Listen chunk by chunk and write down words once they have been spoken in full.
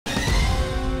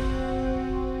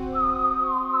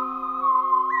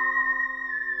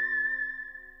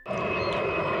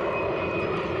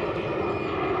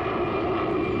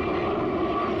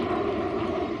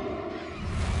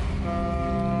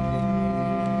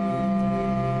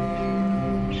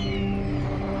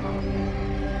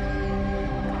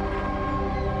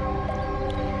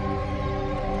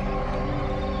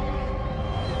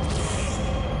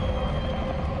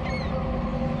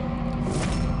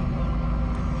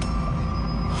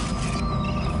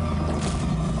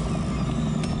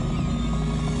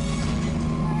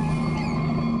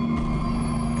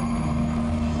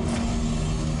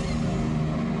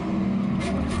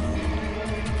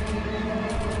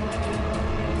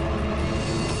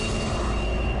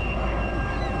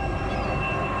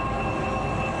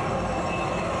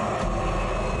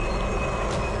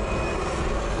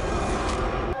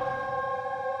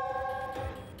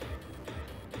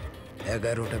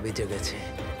11টা বেজে গেছে,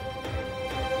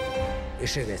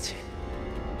 এসে গেছে।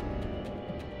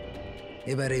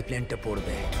 এবার এই প্লেনটা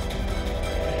পড়বে।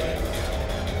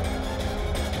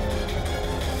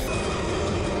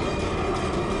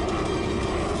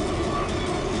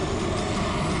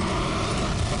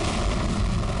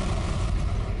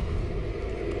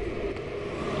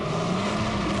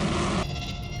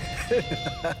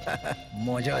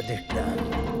 মজা দেখলাম।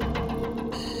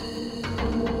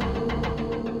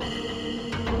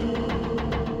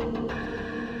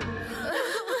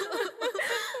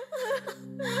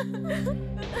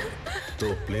 তো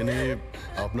প্লেনে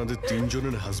আপনাদের 3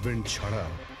 জনের হাজবেন্ড ছাড়া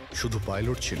শুধু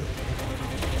পাইলট ছিল?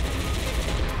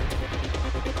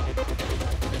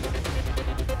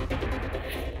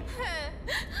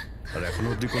 আর এখনো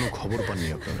অবধি কোনো খবর পাননি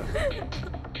আপনারা?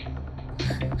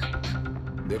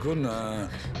 দেখুন,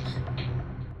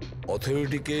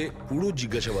 অথরিটিকে পুরো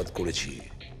জিজ্ঞাসাবাদ করেছি,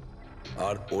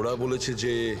 আর ওরা বলেছে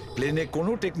যে প্লেনে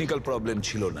কোনো টেকনিক্যাল প্রবলেম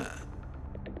ছিল না।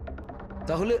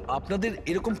 তাহলে আপনাদের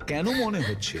এরকম কেন মনে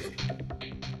হচ্ছে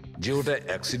যে ওটা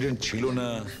অ্যাক্সিডেন্ট ছিল না,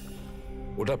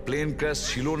 ওটা প্লেন ক্র্যাশ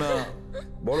ছিল না,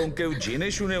 বরং কেউ জেনে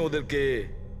শুনে ওদেরকে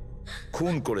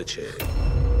খুন করেছে?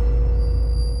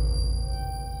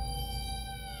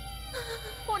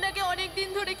 ওনাকে অনেকদিন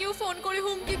ধরে কেউ ফোন করে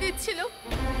হুমকি দিচ্ছিল।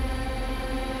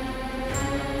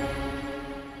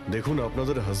 দেখুন,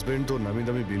 আপনাদের হাজবেন্ড তো নামি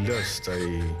দামি বিল্ডার্স, তাই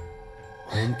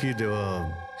হুমকি দেওয়া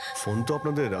ফোন তো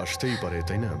আপনাদের আসতেই পারে,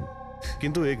 তাই না?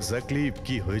 কিন্তু এক্স্যাক্টলি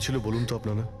কি হয়েছিল বলুন তো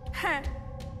আপনারা? হ্যাঁ,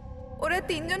 ওরা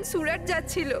 3 জন সুরাট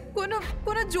যাচ্ছিল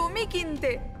কোনো জমি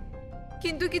কিনতে,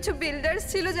 কিন্তু কিছু বিল্ডার্স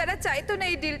ছিল যারা চাইতো না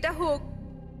এই ডিলটা হোক।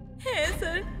 হ্যাঁ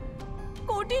স্যার,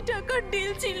 কোটি টাকার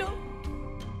ডিল ছিল।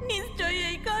 নিশ্চয়ই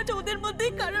এই কাজ ওদের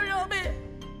মধ্যেই কারোর হবে।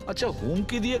 আচ্ছা,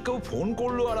 হুমকি দিয়ে কেউ ফোন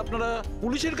করলো আর আপনারা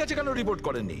পুলিশের কাছে কেন রিপোর্ট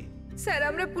করেননি? স্যার,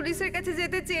 আমরা পুলিশের কাছে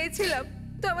যেতে চেয়েছিলাম,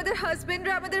 তো আমাদের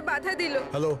হাজবেন্ডরা আমাদের বাধা দিল।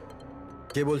 হ্যালো,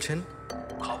 কে বলছেন?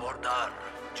 খবরদার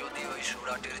যদি ওই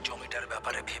সুরাটের জমিটার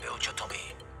ব্যাপারে ভেবেওছো তুমি,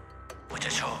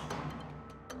 বুঝেছো?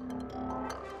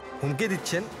 হুমকি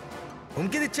দিচ্ছেন?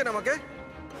 হুমকি দিচ্ছেন আমাকে?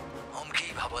 হুমকি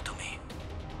ভাবো তুমি।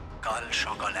 কাল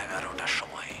সকাল 11টার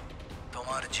সময়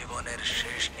তোমার জীবনের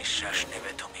শেষ নিঃশ্বাস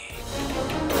নেবে তুমি।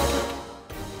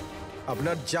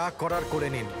 আপনার যা করার করে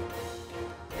নিন,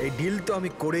 এই ডিল তো আমি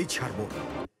করেই ছাড়বো।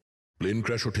 প্লেন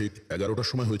ক্র্যাশও ঠিক 11টার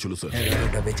সময় হয়েছিল স্যার।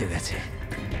 11টা বেজে গেছে,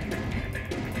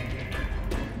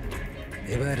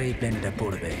 এবার এই প্লেনটা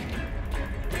পড়বে।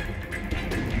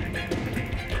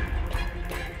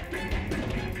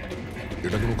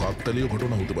 এটা কোনো কাকতালীয়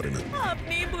ঘটনা হতে পারে না।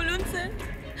 আপনি বলুন স্যার,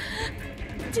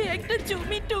 যে একটা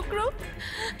জমির টুকরো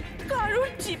কারোর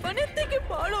জীবনের থেকে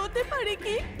বড় হতে পারে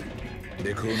কি?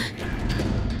 দেখুন,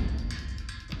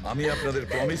 আমি আপনাদের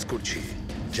প্রমিস করছি,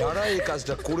 যারা এই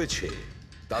কাজটা করেছে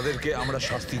তাদেরকে আমরা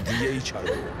শাস্তি দিয়েই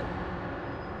ছাড়ব।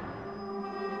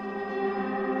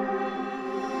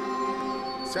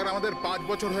 স্যার, আমাদের 5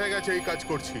 বছর হয়ে গেছে এই কাজ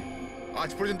করছি, আজ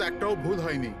পর্যন্ত একটাও ভুল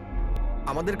হয়নি।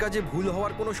 আমাদের কাজে ভুল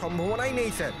হওয়ার কোনো সম্ভাবনাই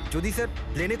নেই স্যার। যদি স্যার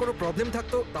প্লেনে কোনো প্রবলেম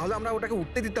থাকতো তাহলে আমরা ওটাকে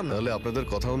উঠতে দিতাম না। তাহলে আপনাদের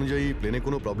কথা অনুযায়ী প্লেনে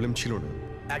কোনো প্রবলেম ছিল না?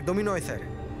 একদমই নয় স্যার।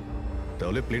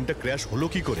 তাহলে প্লেনটা ক্র্যাশ হলো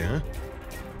কি করে? হ্যাঁ,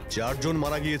 4 জন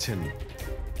মারা গিয়েছেন,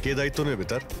 কে দায়িত্ব নেবে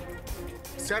তার?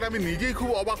 স্যার, আমি নিজেই খুব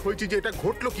অবাক হয়েছি যে এটা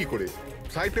ঘটলো কি করে।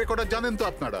 ফ্লাইট রেকর্ডার জানেন তো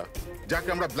আপনারা, যাকে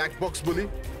আমরা ব্ল্যাক বক্স বলি,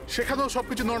 সেখানেও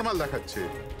সবকিছু নর্মাল দেখাচ্ছে।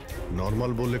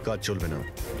 নর্মাল বললে কাজ চলবে না,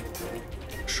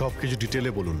 সবকিছু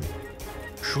ডিটেলে বলুন,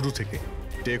 শুরু থেকে,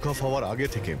 টেক অফ হওয়ার আগে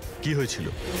থেকে কি হয়েছিল?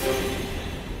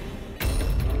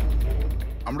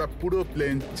 আমরা পুরো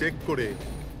প্লেন চেক করে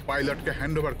পাইলটকে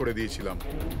হ্যান্ডওভার করে দিয়েছিলাম।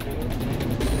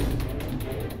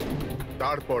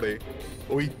 তারপরে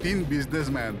ওই 3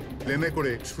 বিজনেসম্যান প্লেনে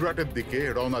করে সুরাটের দিকে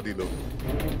রওনা দিল।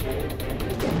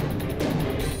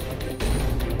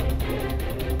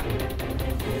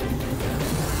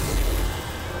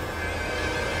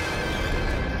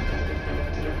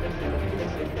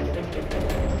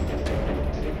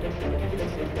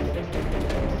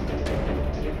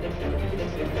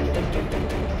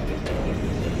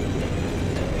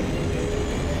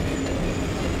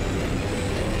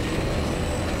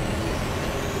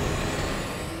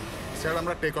 স্যার,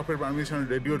 আমরা টেক অফের পারমিশন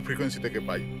রেডিওর ফ্রিকোয়েন্সি থেকে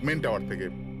পাই, মেন টাওয়ার থেকে।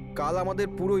 কাল আমাদের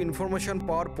পুরো ইনফরমেশন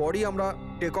পাওয়ার পরই আমরা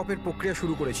টেক অফের প্রক্রিয়া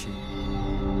শুরু করেছি।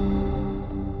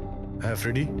 হ্যাঁ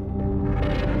ফ্রেডি,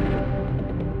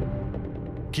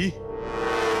 কি?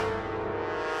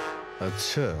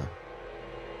 আচ্ছা,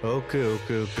 ওকে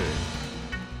ওকে ওকে,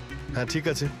 হ্যাঁ ঠিক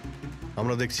আছে,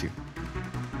 আমরা দেখছি।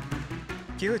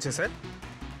 কি হয়েছে স্যার?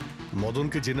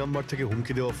 মদনকে যে নাম্বার থেকে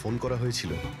হুমকি দেওয়া ফোন করা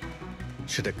হয়েছিল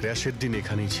সেটা ক্র্যাশের দিন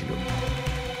এখানেই ছিল,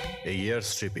 এই এয়ার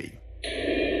স্ট্রিপেই।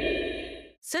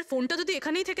 স্যার, ফোনটা যদি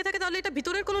এখানেই থেকে থাকে তাহলে এটা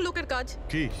ভিতরের কোনো লোকের কাজ।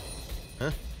 কি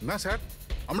হ্যাঁ? না স্যার,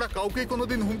 আমরা কাউকেই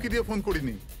কোনোদিন হুমকি দিয়ে ফোন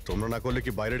করিনি। তোমরা না করলে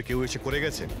কি বাইরের কেউ এসে করে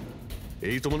গেছে?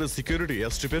 এই তোমাদের সিকিউরিটি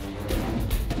এয়ারস্ট্রিপের?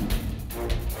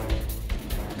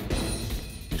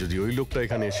 যদি ওই লোকটা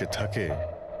এখানে এসে থাকে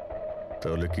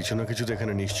তাহলে কিছু না কিছু তো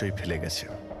এখানে নিশ্চয়ই ফেলে গেছে।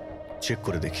 চেক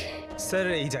করে দেখি। স্যার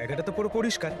এই জায়গাটা তো পুরো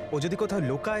পরিষ্কার, ও যদি কোথাও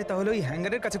লুকায় তাহলে ওই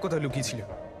হ্যাঙ্গারের কাছে কোথাও লুকিয়েছিল।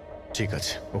 ঠিক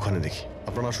আছে, ওখানে দেখি।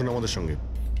 আপনারা আসুন আমাদের সঙ্গে।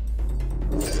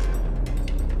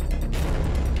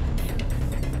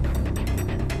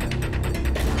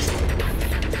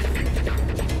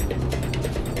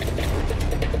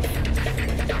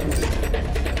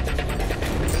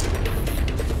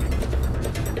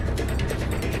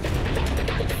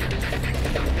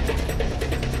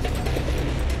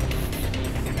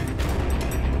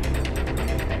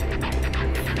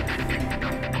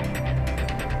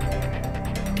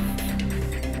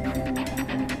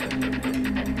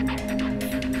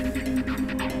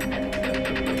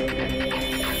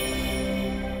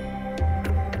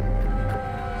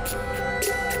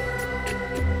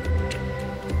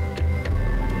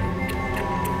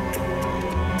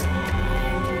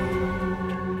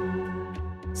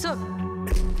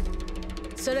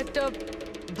 স্যার একটা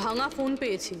ভাঙা ফোন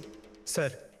পেয়েছি।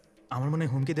 স্যার আমার মনে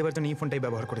হয় হুমকি দেওয়ার জন্য এই ফোনটাই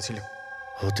ব্যবহার করেছিল।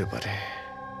 হতে পারে,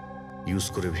 ইউজ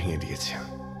করে ভেঙে দিয়েছে।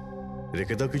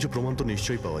 রেখে দাও, কিছু প্রমাণ তো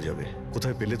নিশ্চয়ই পাওয়া যাবে।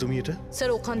 কোথায় পেলে তুমি এটা? স্যার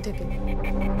ওখান থেকে।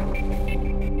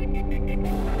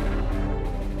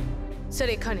 স্যার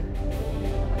এখানে।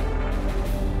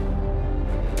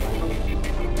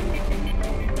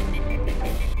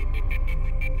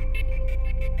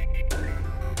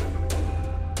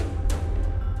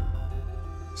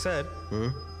 স্যার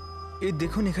এই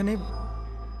দেখুন, এখানে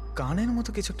কানের মতো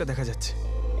কিছু একটা দেখা যাচ্ছে।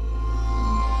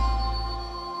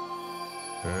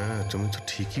 হ্যাঁ, তুমি তো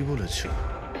ঠিকই বলেছ।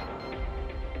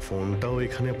 ফোনটাও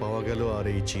এখানে পাওয়া গেল, আর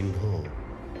এই চিহ্ন।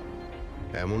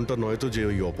 এমনটা নয় তো যে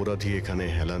ওই অপরাধী এখানে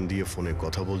হেলান দিয়ে ফোনে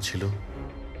কথা বলছিল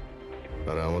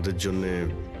আর আমাদের জন্য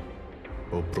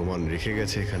ও প্রমাণ রেখে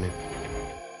গেছে এখানে।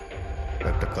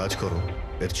 একটা কাজ করো,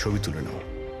 এর ছবি তুলে নাও।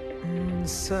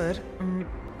 স্যার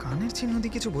কানের চিহ্ন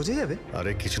দিয়ে কিছু বোঝা যাবে?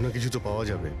 আরে কিছু না কিছু তো পাওয়া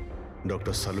যাবে।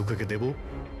 ডক্টর সালুকাকে দেব,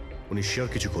 উনি শিওর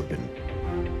কিছু করবেন।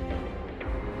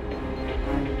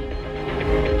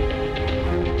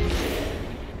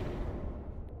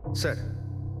 স্যার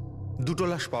দুটো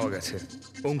লাশ পাওয়া গেছে,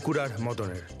 অঙ্কুর আর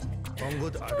মদনের।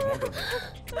 অঙ্গদ আর মদন।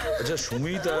 আচ্ছা,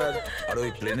 সুমিত আর ওই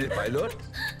প্লেনের পাইলট?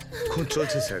 খুঁজ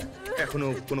চলছে স্যার, এখনো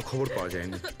কোনো খবর পাওয়া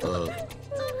যায়নি।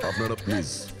 আপনারা প্লিজ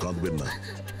কাঁদবেন না,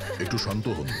 একটু শান্ত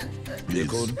হন।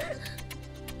 দেখুন,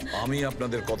 আমি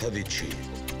আপনাদের কথা দিচ্ছি,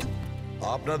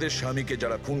 আপনাদের স্বামীকে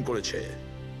যারা খুন করেছে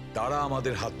তারা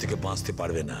আমাদের হাত থেকে বাঁচতে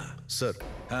পারবে না। স্যার,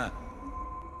 হ্যাঁ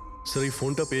স্যার এই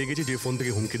ফোনটা পেয়ে গেছি, যে ফোন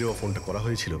থেকে হুমকি দেওয়া ফোনটা করা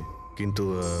হয়েছিল।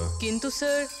 কিন্তু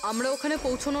স্যার আমরা ওখানে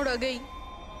পৌঁছানোর আগেই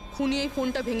খুনি এই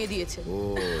ফোনটা ভেঙে দিয়েছে,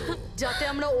 যাতে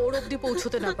আমরা ওর অবধি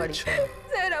পৌঁছতে না পারি।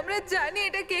 স্যার আমরা জানি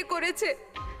এটা কে করেছে।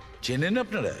 চেনেন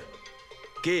আপনারা?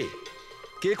 কে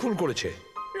কে খুন করেছে?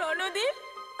 রণদীপ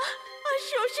আর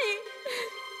শশী।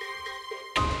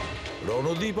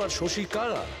 রণদীপ আর শশী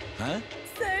কারা? হ্যাঁ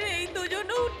স্যার এই দুজন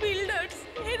উড বিল্ডার্স।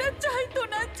 এরা চাইতো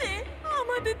না যে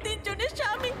আমাদের তিনজনের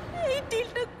স্বামী এই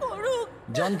ডিলটা করুক।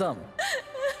 জানতাম,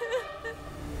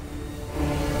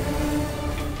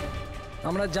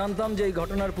 আমরা জানতাম যে এই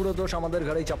ঘটনার পুরো দোষ আমাদের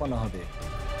ঘাড়েই চাপানো হবে।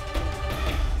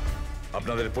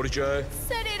 আপনাদের পরিচয়?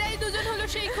 স্যার এরাই দুজন হলো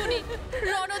সেই খুনি,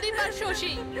 রণদীপ আর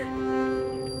শশী।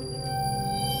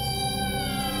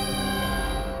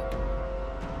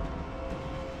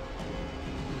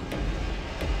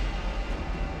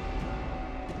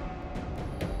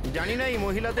 জানি না এই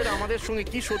মহিলাদের আমাদের সঙ্গে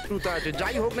কি শত্রুতা আছে,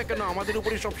 যাই হোক না কেন আমাদের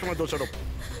উপরই সবসময় দোষারোপ।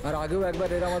 আর আগেও একবার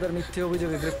এরা আমাদের মিথ্যে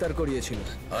অভিযোগে গ্রেফতার করিয়েছিল।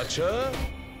 আচ্ছা,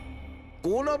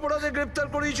 কোন অপরাধে গ্রেফতার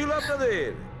করিয়েছিল আপনাদের?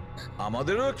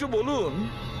 আমাদেরও একটু বলুন।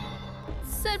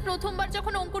 স্যার প্রথমবার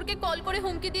যখন অঙ্কুরকে কল করে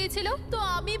হুমকি দিয়েছিল, তো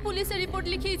আমি পুলিশে রিপোর্ট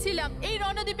লিখিয়েছিলাম এই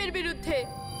রণদীপের বিরুদ্ধে।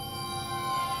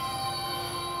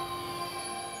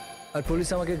 আর পুলিশ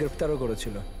আমাকে গ্রেফতারও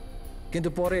করেছিল, কিন্তু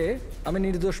পরে আমি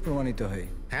নির্দোষ প্রমাণিত হই।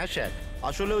 হ্যাঁ স্যার,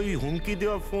 আসলে ওই হুমকি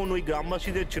দেওয়া ফোন ওই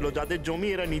গ্রামবাসীদের ছিল যাদের জমি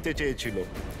এরা নিতে চেয়েছিল।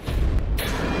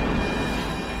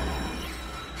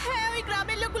 হ্যাঁ, ওই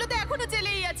গ্রামের লোকগুলো তো এখনো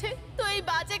জেলেই আছে। তো এই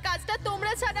বাজে কাজটা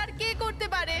তোমরা ছাড়া আর কে করতে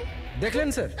পারে? দেখলেন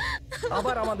স্যার,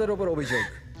 আবার আমাদের ওপর অভিযোগ।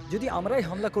 যদি আমরাই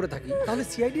হামলা করে থাকি তাহলে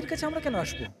সিআইডির কাছে আমরা কেন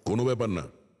আসবো? কোনো ব্যাপার না,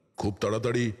 খুব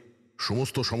তাড়াতাড়ি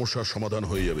সমস্ত সমস্যার সমাধান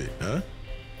হয়ে যাবে। হ্যাঁ,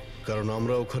 কারণ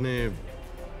আমরা ওখানে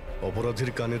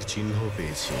অপরাধীর কানের চিহ্ন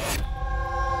পেয়েছি।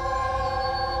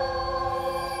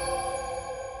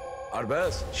 আর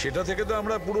ব্যাস, সেটা থেকে তো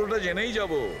আমরা পুরোটা জেনেই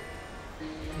যাব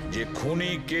যে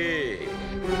খুনি কে।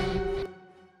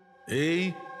 এই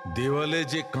দেওয়ালে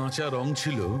যে কাঁচা রং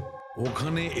ছিল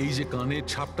ওখানে এই যে কানের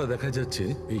ছাপটা দেখা যাচ্ছে,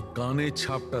 এই কানের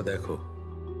ছাপটা দেখো,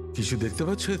 কিছু দেখতে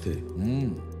পাচ্ছ এতে?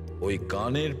 ওই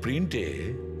কানের প্রিন্টে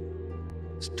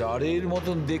স্টারের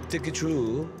মতন দেখতে কিছু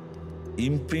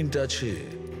ইমপ্রিন্ট আছে।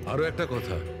 আরো একটা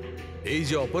কথা, এই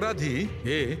যে অপরাধী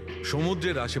এ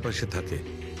সমুদ্রের আশেপাশে থাকে।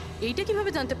 এইটা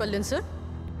কিভাবে জানতে পারলেন স্যার?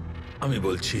 আমি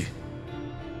বলছি,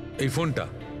 এই ফোনটা,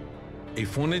 এই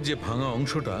ফোনের যে ভাঙা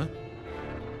অংশটা,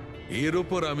 এর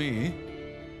ওপর আমি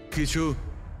কিছু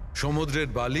সমুদ্রের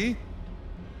বালি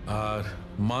আর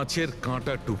মাছের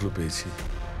কাঁটার টুকরো পেয়েছি।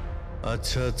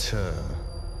 আচ্ছা আচ্ছা,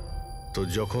 তো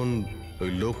যখন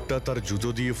ওই লোকটা তার জুতো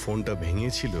দিয়ে ফোনটা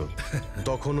ভেঙেছিল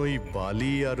তখন ওই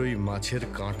বালি আর ওই মাছের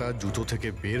কাঁটা জুতো থেকে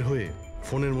বের হয়ে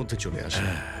ফোনের মধ্যে চলে আসে।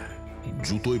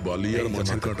 জুতোয় বালি আর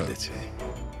মাছের কাঁটা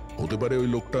হতে পারে ওই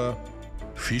লোকটা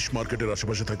ফিশ মার্কেটের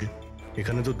আশেপাশে থাকে।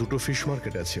 এখানে তো দুটো ফিশ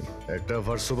মার্কেট আছে, একটা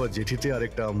ভার্সোবা জেটিতে আর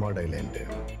একটা মার্ড আইল্যান্ডে।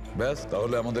 ব্যাস,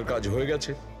 তাহলে আমাদের কাজ হয়ে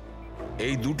গেছে।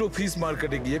 এই দুটো ফিশ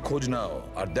মার্কেটে গিয়ে খোঁজ নাও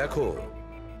আর দেখো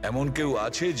এমন কেউ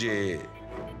আছে যে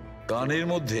কানের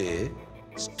মধ্যে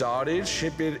স্টারের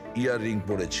শেপের ইয়াররিং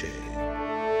পড়েছে।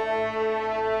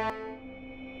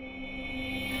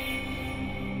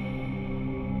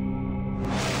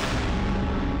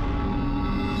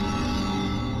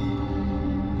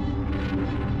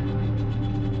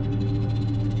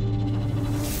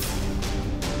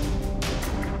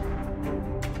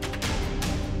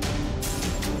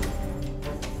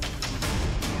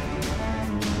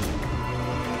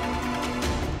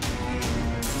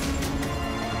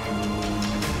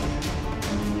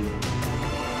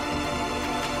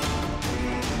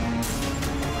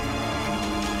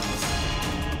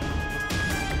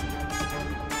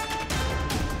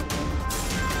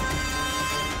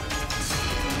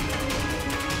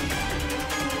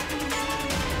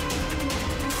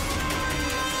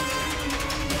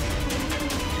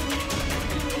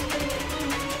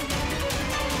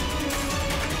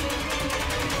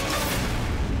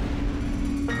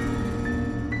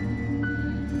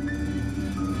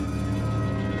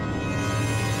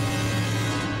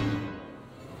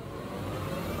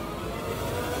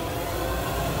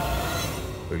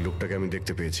 ওই লোকটাকে আমি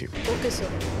দেখতে পেয়েছি। Okay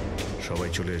sir. সবাই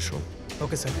চলে এসো।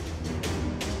 Okay sir.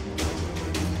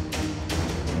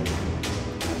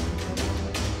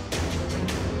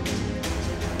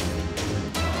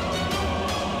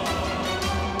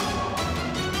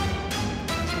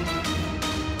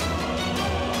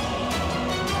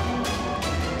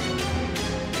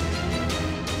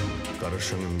 কারোর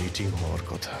সঙ্গে মিটিং হওয়ার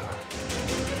কথা।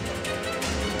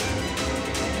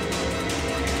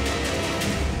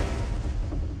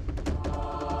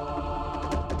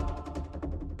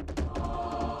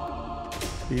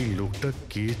 এই লোকটা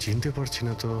কে চিনতে পারছি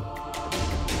না তো।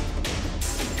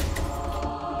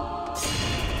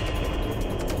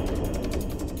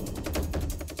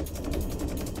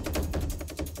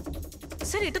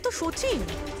 স্যার, এটা তো সচিন।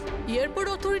 এয়ারপোর্ট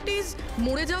অথরিটিজ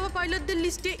মরে যাওয়া পাইলটদের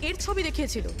লিস্টে এর ছবি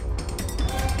দেখিয়েছিল।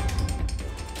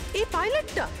 এই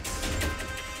পাইলটটা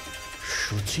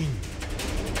সচিন।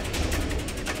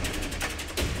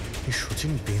 এই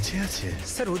সচিন বেঁচে আছে?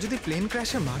 স্যার, ও যদি প্লেন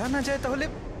ক্র্যাশে মারা না যায় তাহলে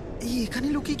এই এখানে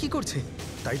লুকিয়ে কি করছে?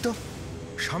 তাই তো,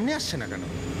 সামনে আসছে না কেন?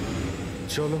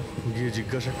 চলো গিয়ে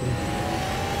জিজ্ঞাসা করি।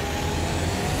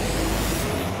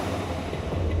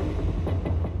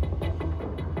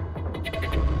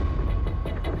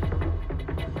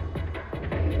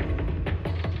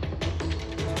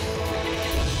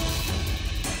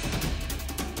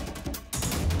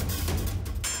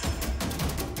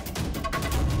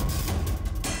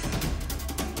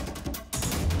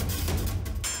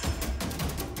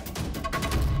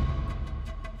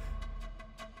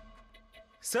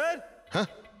 স্যার। হ্যাঁ,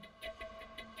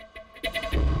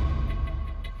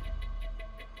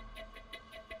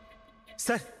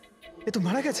 স্যার, এ তো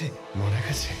মারা গেছে। মারা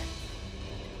গেছে?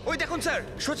 ওই দেখুন স্যার,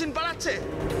 সচিন পালাচ্ছে।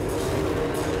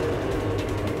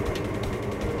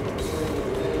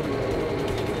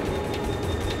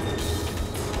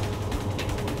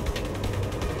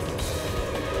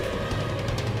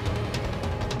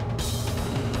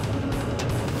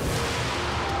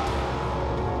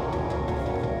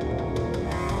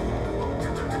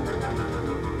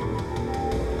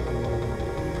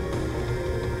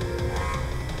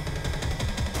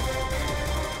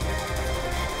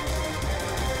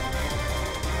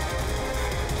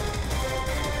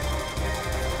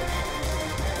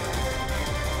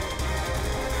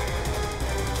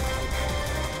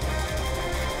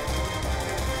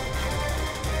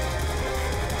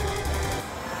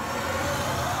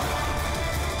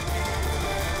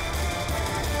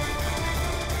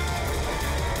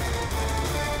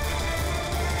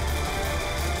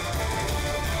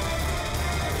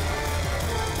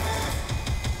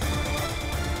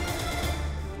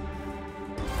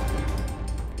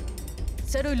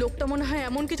 স্যার ওই লোকটা মনে হয়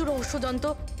এমন কিছু রহস্য জানতো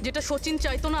যেটা সচিন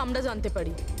চাইতো না আমরা জানতে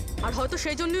পারি, আর হয়তো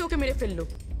সেই জন্যই ওকে মেরে ফেললো।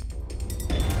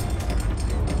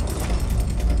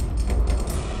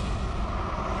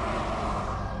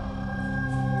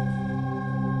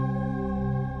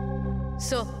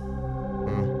 স্যার,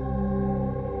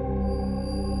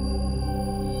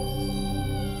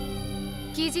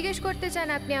 কি জিজ্ঞেস করতে চান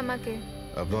আপনি আমাকে?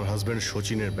 আপনার হাজবেন্ড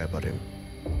সচিনের ব্যাপারে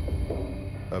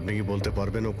আপনি কি বলতে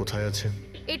পারবেন ও কোথায় আছে?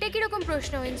 এটা কিরকম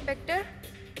প্রশ্ন ইন্সপেক্টর?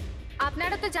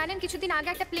 আপনারা তো জানেন কিছুদিন আগে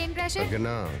একটা প্লেন ক্র্যাশে। আগে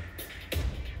না,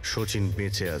 সচিন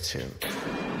বেঁচে আছে।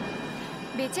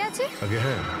 বেঁচে আছে? আগে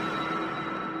হ্যাঁ।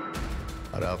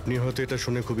 আর আপনি হয়তো এটা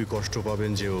শুনে খুবই কষ্ট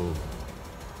পাবেন যে ও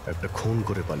একটা খুন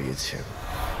করে পালিয়েছে।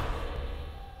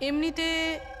 এমনিতে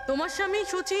তোমার স্বামী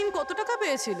সচিন কত টাকা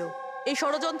পেয়েছিল এই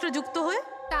ষড়যন্ত্রে যুক্ত হয়ে?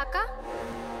 টাকা?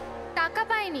 টাকা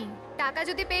পাইনি। টাকা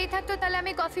যদি পেয়ে থাকতো তাহলে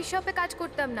আমি কফি শপে কাজ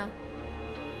করতাম না।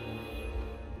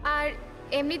 আর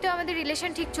এমনিতেও আমাদের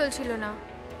রিলেশন ঠিক চলছিল না।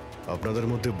 আপনাদের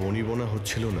মধ্যে বনিবনা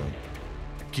হচ্ছিল না?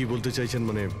 কি বলতে চাইছেন,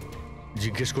 মানে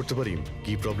জিজ্ঞেস করতে পারি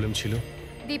কি প্রবলেম ছিল?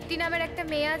 দীপ্তি নামের একটা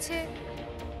মেয়ে আছে,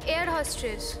 এয়ার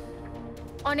হোস্টেস।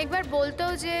 অনেকবার বলতো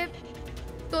যে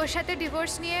তোর সাথে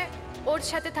ডিভোর্স নিয়ে ওর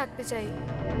সাথে থাকতে চাই।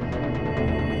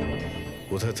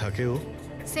 কোথায় থাকে ও?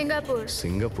 সিঙ্গাপুর।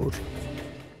 সিঙ্গাপুর?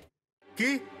 কি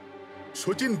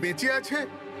সচিন বেঁচে আছে?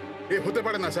 এ হতে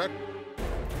পারে না স্যার।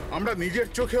 আমরা নিজের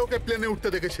চোখে ওকে প্লেনে উঠতে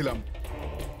দেখেছিলাম।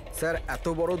 স্যার এত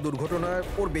বড় দুর্ঘটনায়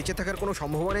ওর বেঁচে থাকার কোনো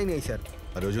সম্ভাবনাই নেই স্যার।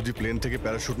 আর ও যদি প্লেন থেকে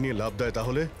প্যারাশুট নিয়ে লাফ দেয়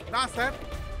তাহলে? না স্যার,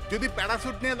 যদি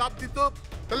প্যারাশুট নিয়ে লাফ দিত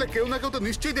তাহলে কেউ না কেউ তো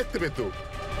নিশ্চয়ই দেখতে পেত।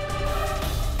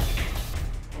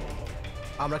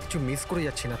 আমরা কিছু মিস করে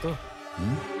যাচ্ছি না তো?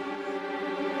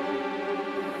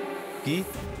 কি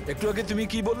একটু আগে তুমি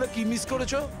কি বললে? কি মিস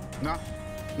করেছো? না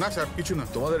না স্যার, কিছু না।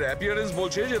 তোমাদের অ্যাপিয়ারেন্স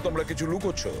বলছে যে তোমরা কিছু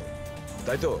লুকোচ্ছ,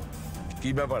 তাই তো?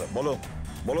 কি ব্যাপার বলো,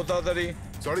 বলো তাড়াতাড়ি।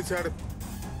 সরি স্যার,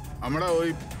 আমরা ওই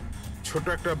ছোট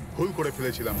একটা ভুল করে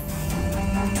ফেলেছিলাম।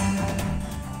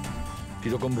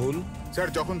 কিরকম ভুল? স্যার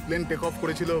যখন প্লেন টেক অফ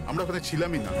করেছিল আমরা ওখানে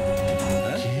ছিলামই না।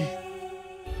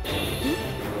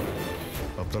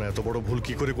 আপনারা এত বড় ভুল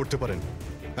কি করে করতে পারেন?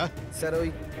 হ্যাঁ স্যার ওই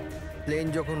প্লেন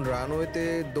যখন রানওয়েতে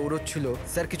দৌড়চ্ছিল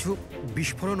স্যার কিছু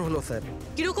বিস্ফোরণ হলো স্যার।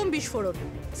 কিরকম বিস্ফোরণ?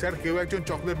 স্যার কেউ একজন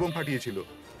চকলেট বোম ফাটিয়েছিল,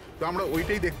 তো আমরা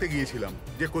ওইটাই দেখতে গিয়েছিলাম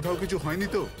যে কোথাও কিছু হয়নি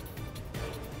তো।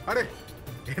 আরে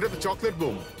এটা তো চকলেট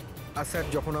বোম। আর স্যার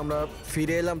যখন আমরা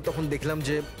ফিরে এলাম তখন দেখলাম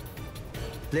যে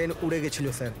প্লেন উড়ে গেছিল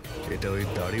স্যার। এটা ওই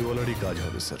দাড়িওয়ালারই কাজ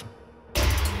হবে স্যার।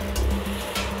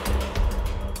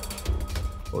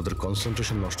 ওদের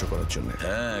কনসেন্ট্রেশন নষ্ট করার জন্য।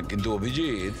 হ্যাঁ, কিন্তু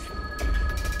অভিজিৎ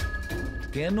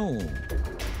কেন?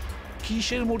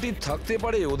 কিসের মোটিভ থাকতে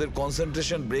পারে ওদের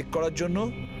কনসেন্ট্রেশন ব্রেক করার জন্য?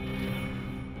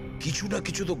 কিছু না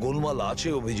কিছু তো গোলমাল আছে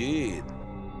অভিজিৎ।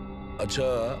 আচ্ছা,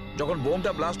 যখন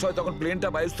বোমটা ব্লাস্ট হয় তখন প্লেনটা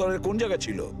বায়ুস্তরের কোন জায়গায়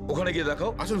ছিল? ওখানে গিয়ে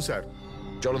দেখাও। আসুন স্যার।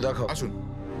 চলো দেখাও। আসুন।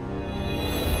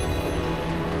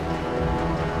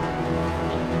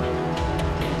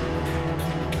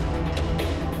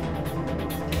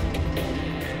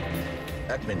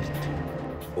 এক মিনিট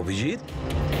অভিজিৎ,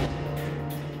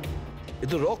 এ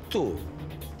তো রক্ত,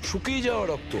 শুকিয়ে যাওয়া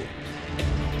রক্ত।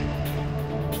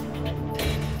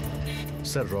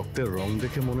 স্যার রক্তের রং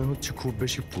দেখে মনে হচ্ছে খুব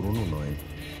বেশি পুরনো নয়,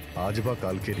 আজ বা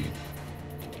কালকেরই।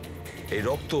 এই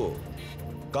রক্ত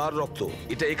কার রক্ত?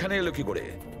 এটা এখানে এলো কি করে?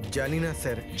 জানি না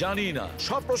স্যার। জানি না?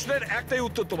 সব প্রশ্নের একটাই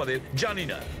উত্তর তোমাদের, জানি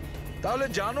না। তাহলে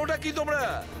জানোটা কি তোমরা?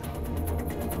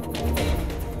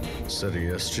 স্যার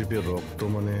এয়ার স্ট্রিপের রক্ত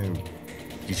মানে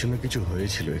কিছু না কিছু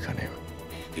হয়েছিল এখানে।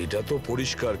 এটা তো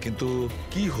পরিষ্কার, কিন্তু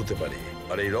কি হতে পারে?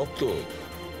 আর এই রক্ত,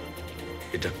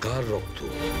 এটা কার রক্ত?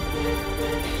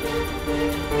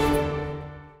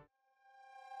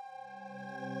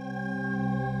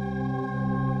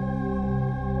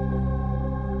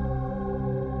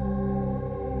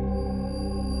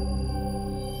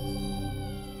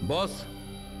 বস,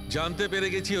 জানতে পেরে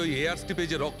গেছি ওই এয়ার স্ট্রিপে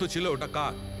যে রক্ত ছিল ওটা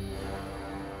কার?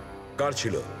 কার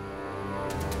ছিল?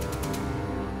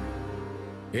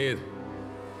 এর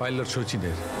পাইলট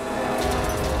সচিনের।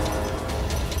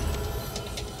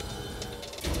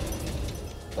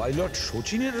 পাইলট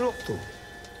সচিনের রক্ত?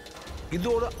 কিন্তু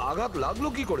ওরা আঘাত লাগলো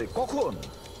কি করে, কখন?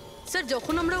 স্যার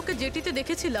যখন আমরা ওকে জেটিতে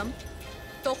দেখেছিলাম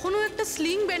তখনও একটা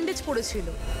স্লিং ব্যান্ডেজ পড়েছিল,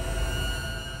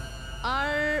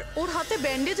 আর ওর হাতে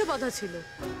ব্যান্ডেজও বাঁধা ছিল।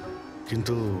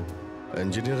 কিন্তু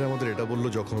ইঞ্জিনিয়ার আমাদের এটা বললো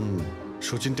যখন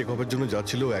সচিন টেক অফের জন্য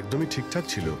যাচ্ছিল একদমই ঠিকঠাক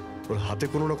ছিল, ওর হাতে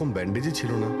কোনো রকম ব্যান্ডেজই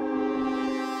ছিল না।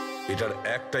 এটার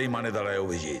একটাই মানে দাঁড়ায়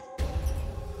অভিজিৎ,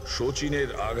 সচিনের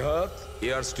আঘাত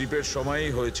এয়ার স্ট্রিপের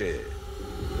সময়ই হয়েছে।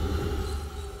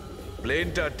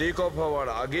 প্লেনটা টেক অফ হওয়ার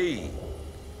আগেই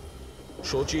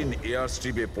সচিন এয়ার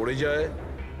স্ট্রিপে পড়ে যায়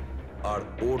আর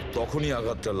ওর তখনই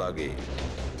আঘাতটা লাগে।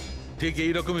 ঠিক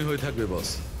এই রকমই হয়ে থাকবে বস,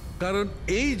 কারণ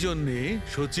এই জন্যে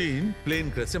সচিন প্লেন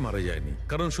ক্র্যাশে মারা যায়নি,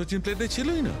 কারণ সচিন প্লেনে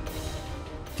ছিলই না।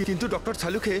 কিন্তু ডক্টর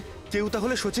সালুখে কেউ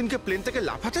তাহলে সচিনকে প্লেন থেকে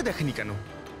লাফাতে দেখেনি কেন?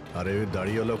 আরে ওই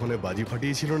দাড়িওয়ালা ওখানে বাজি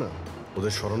ফাটিয়েছিল না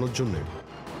ওদের সরানোর জন্য।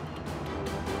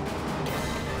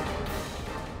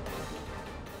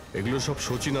 এগুলো সব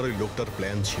সচিন আর ওই লোকটার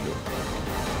প্ল্যান ছিল।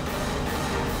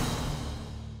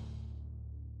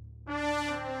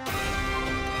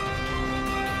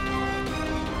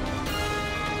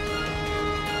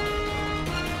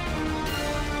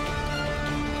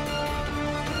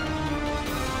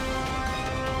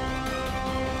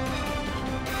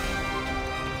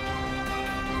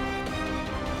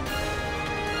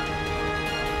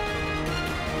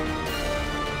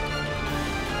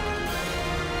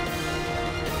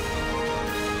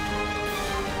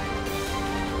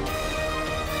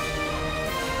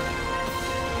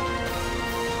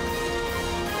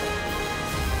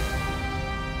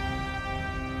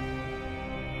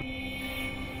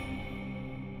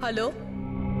 Hello,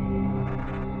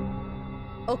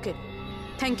 okay,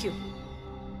 thank you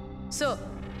sir.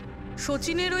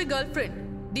 সচিনের ওই গার্লফ্রেন্ড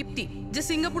দীপ্তি যে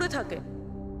সিঙ্গাপুরে থাকে,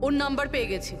 ওর নাম্বার পেয়ে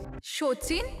গেছি।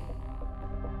 সচিন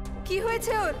কি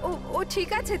হয়েছে ওর? ও ঠিক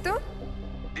আছে তো?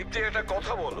 দীপ্তি, একটা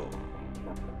কথা বলো,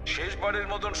 শেষবারের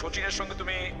মতন সচিনের সঙ্গে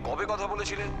তুমি কবে কথা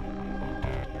বলেছিলে?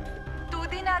 2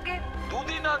 দিন আগে। 2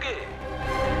 দিন আগে?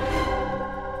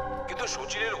 কিন্তু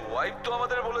সচিনের ওয়াইফ তো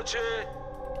আমাদের বলেছে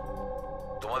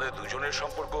তোমাদের দুজনের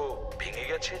সম্পর্ক ভেঙে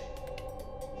গেছে।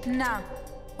 না,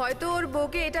 হয়তো ওর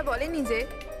বউকে এটা বলেনি যে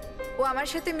ও আমার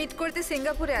সাথে মিট করতে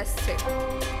সিঙ্গাপুরে আসছে।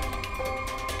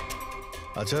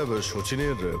 আচ্ছা,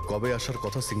 সচিনের কবে আসার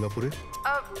কথা সিঙ্গাপুরে?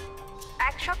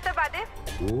 1 সপ্তাহ বাদে।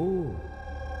 ও,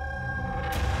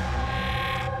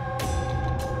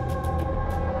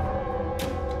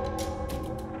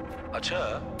 আচ্ছা,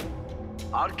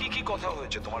 আর কি কি কথা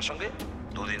হয়েছে তোমার সঙ্গে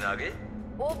 2 দিন আগে?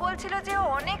 ও বলছিল যে ও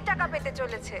অনেক টাকা পেতে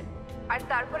চলেছে আর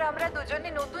তারপরে আমরা দুজনে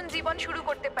নতুন জীবন শুরু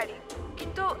করতে পারি।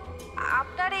 কিন্তু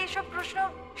আপনার এইসব প্রশ্ন,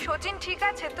 সচিন ঠিক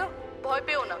আছে তো? ভয়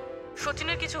পেও না,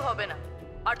 সচিনের কিছু হবে না।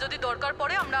 আর যদি দরকার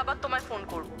পড়ে আমরা আবার তোমায় ফোন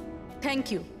করব। Thank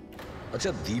you.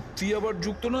 আচ্ছা, দীপ্তি আবার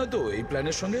যুক্ত নয় তো এই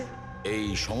প্ল্যানের সঙ্গে, এই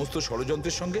সমস্ত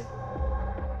ষড়যন্ত্রের সঙ্গে?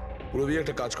 পুরবি,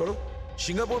 একটা কাজ করো,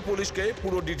 সিঙ্গাপুর পুলিশকে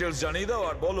পুরো ডিটেলস জানিয়ে দাও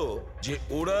আর বলো যে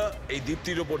ওরা এই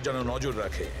দীপ্তির ওপর যেন নজর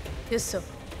রাখে। Yes sir.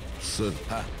 স্যার,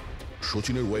 হ্যাঁ,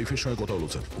 সচিনের ওয়াইফের সঙ্গে কথা হলো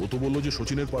স্যার। ও তো বললো যে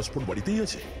সচিনের পাসপোর্ট বাড়িতেই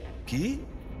আছে। কি?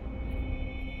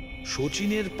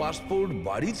 সচিনের পাসপোর্ট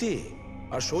বাড়িতে?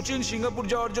 আর সচিন সিঙ্গাপুর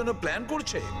যাওয়ার জন্য প্ল্যান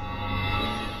করছে?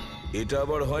 এটা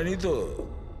আবার হয়নি তো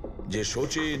যে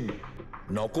সচিন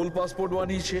নকল পাসপোর্ট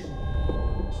বানিয়েছে?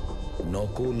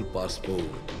 নকল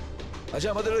পাসপোর্ট? আচ্ছা,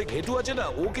 আমাদের ওই ঘেটু আছে না,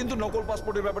 ও কিন্তু নকল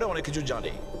পাসপোর্টের ব্যাপারে অনেক কিছু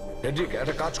জানে। হেড্রিক,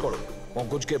 একটা কাজ করো,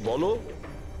 পঙ্কজকে বলো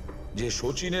যে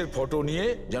সচিনের ফটো নিয়ে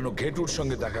যেন ঘেটুর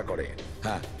সঙ্গে দেখা করে।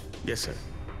 হ্যাঁ। Yes sir.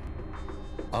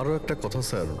 আরও একটা কথা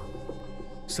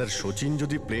স্যার, সচিন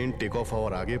যদি প্লেন টেক অফ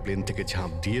হওয়ার আগে প্লেন থেকে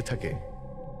ঝাঁপ দিয়ে থাকে,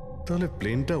 তাহলে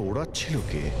প্লেনটা ওড়াচ্ছিল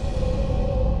কে?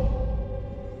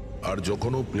 আর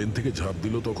যখন ও প্লেন থেকে ঝাঁপ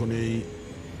দিল তখন এই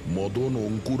মদন,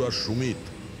 অঙ্কুর আর সুমিত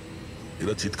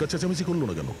এরা চিৎকার চেঁচামেচি করলো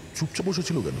না কেন? চুপচাপ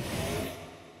বসেছিল কেন?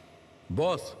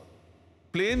 বস,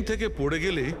 প্লেন থেকে পড়ে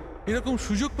গেলে এরকম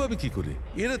সুযোগ পাবে কি করে?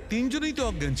 এরা 3 জনেই তো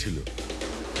অজ্ঞান ছিল।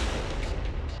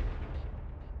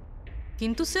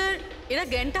 কিন্তু স্যার, এরা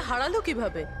জ্ঞানটা হারালো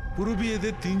কিভাবে? পুরবি,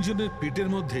 এদের 3 জনের পেটের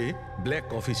মধ্যে ব্ল্যাক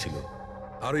কফি ছিল,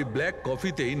 আর ওই ব্ল্যাক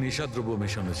কফিতেই নেশাদ্রব্য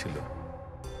মেশানো ছিল।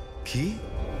 কি?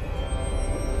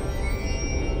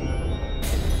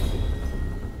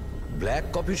 ব্ল্যাক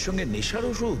কফির সঙ্গে নেশার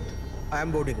ওষুধ? I am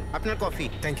boarding. আপনার কফি।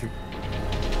 Thank you.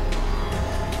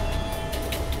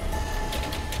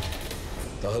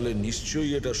 তাহলে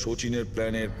নিশ্চয়ই এটা সচিনের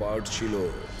প্ল্যানের পার্ট ছিল।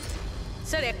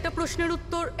 স্যার, একটা প্রশ্নের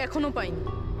উত্তর এখনো পাইনি।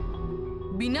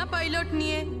 বিনা পাইলট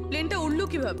নিয়ে প্লেনটা উড়লো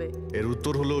কিভাবে? এর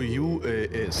উত্তর হলো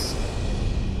UAS.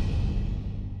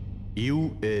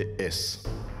 UAS,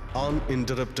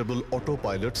 আনইন্টারাপ্টেবল auto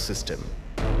pilot system.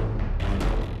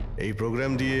 এই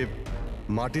প্রোগ্রাম দিয়ে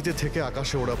মাটিতে থেকে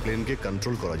আকাশে ওড়া প্লেনকে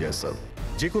কন্ট্রোল করা যায় স্যার,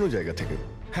 যে কোনো জায়গা থেকে।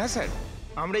 হ্যাঁ স্যার,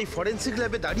 আমরা এই ফরেন্সিক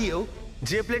ল্যাবে দাঁড়িয়েও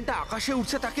যে প্লেনটা আকাশে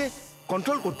উঠছে তাকে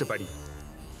কন্ট্রোল করতে পারি।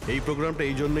 এই প্রোগ্রামটা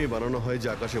এই জন্যই বানানো হয় যে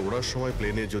আকাশে ওড়ার সময়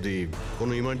প্লেনে যদি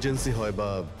কোনো ইমার্জেন্সি হয় বা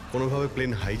কোনোভাবে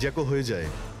প্লেন হাইজ্যাকও হয়ে যায়,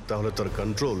 তাহলে তার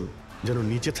কন্ট্রোল যেন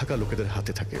নিচে থাকা লোকেদের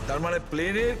হাতে থাকে। তার মানে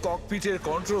প্লেনের ককপিটের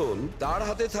কন্ট্রোল তার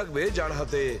হাতে থাকবে যার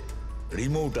হাতে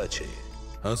রিমোট আছে।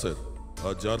 হ্যাঁ স্যার,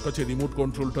 আর যার কাছে রিমোট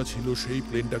কন্ট্রোলটা ছিল সেই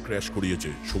প্লেনটা ক্র্যাশ করিয়েছে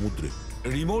সমুদ্রে।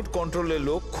 রিমোট কন্ট্রোলের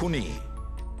লোক খুনি,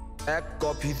 এক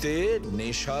কফিতে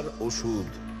নেশার ওষুধ।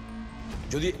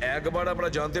 যদি একবার আমরা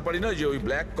জানতে পারি না যে ওই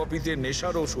ব্ল্যাক কপিতে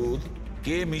নেশার ওষুধ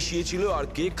কে মিশিয়েছিল আর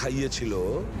কে খাইয়েছিল,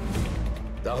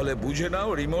 তাহলে বুঝে নাও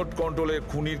রিমোট কন্ট্রোলের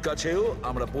খুনির কাছেও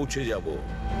আমরা পৌঁছে যাব।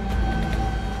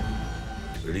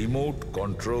 Remote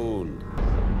control.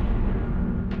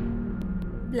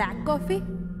 Black coffee?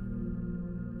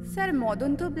 Sir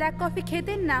Madan তো ব্ল্যাক কফি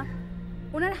খেতেন না,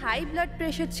 ওনার হাই ব্লাড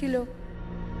প্রেশার ছিল।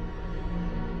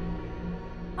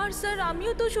 আর স্যার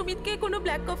আমিও তো সুমিতকে কোনো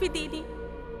ব্ল্যাক কফি দিইনি,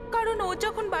 কারণ ও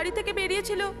যখন বাড়ি থেকে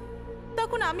বেরিয়েছিল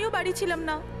তখন আমিও বাড়ি ছিলাম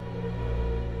না।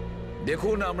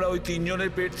 দেখুন, আমরা ওই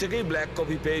তিনজনের পেট থেকেই ব্ল্যাক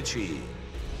কফি পেয়েছি,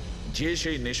 যে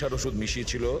সেই নেশার ওষুধ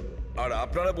মিশিয়েছিল। আর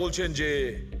আপনারা বলছেন যে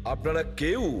আপনারা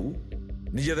কেউ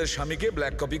নিজেদের স্বামীকে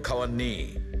ব্ল্যাক কফি খাওয়াননি।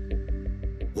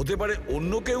 হতে পারে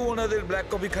অন্য কেউ ওনাদের ব্ল্যাক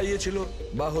কফি খাইয়েছিল,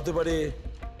 বা হতে পারে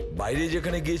বাইরে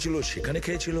যেখানে গিয়েছিল সেখানে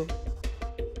খেয়েছিল।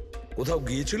 কোথাও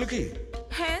গিয়েছিল কি?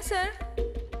 হ্যাঁ স্যার,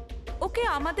 ওকে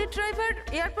আমাদের ড্রাইভার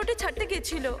এয়ারপোর্টে ছাড়তে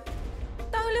গেছিল।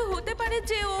 তাহলে হতে পারে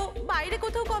যে ও বাইরে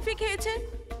কোথাও কফি খেয়েছে,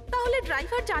 তাহলে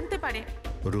ড্রাইভার জানতে পারে।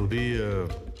 রবি,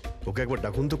 ওকে একবার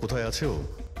ডাকুন তো, কোথায় আছে ও?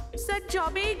 স্যার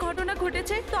যবে এই ঘটনা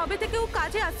ঘটেছে তবে থেকে ও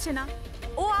কাজে আসছে না,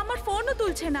 ও আমার ফোনও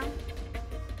তুলছে না।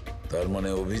 তার মানে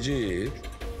অভিজিৎ,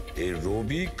 এই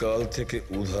রবি কাল থেকে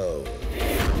উধাও।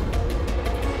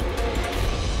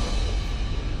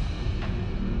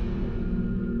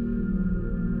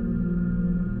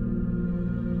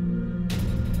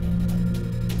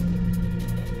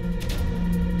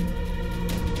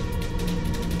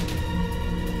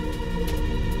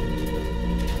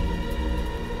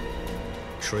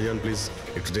 শ্রয়ান প্লিজ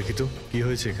একটু দেখি তো কি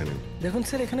হয়েছে এখানে। দেখুন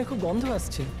স্যার, এখানে খুব গন্ধ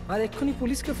আসছে, আর এক্ষুনি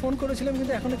পুলিশকে ফোন করেছিলাম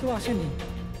কিন্তু এখনো কেউ আসেনি।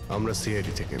 আমরা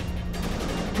সিআইডি থেকে।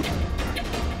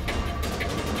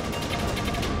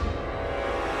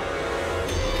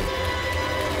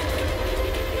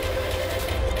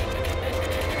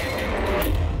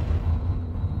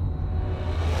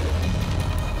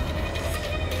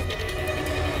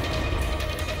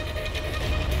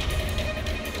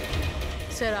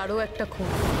 স্যার আরও একটা খুন।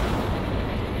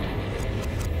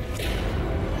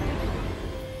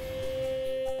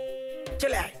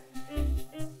 চলে আয়,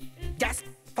 জাস্ট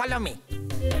ফলো মি।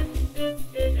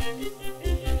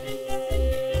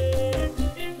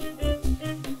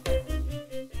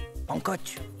 পঙ্কজ,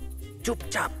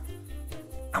 চুপচাপ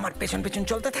আমার পেছন পেছন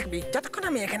চলতে থাকবি যতক্ষণ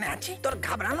আমি এখানে আছি। তোর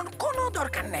ঘাবড়ানোর কোনো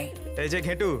দরকার নেই। এই যে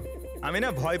ঘেটু, আমি না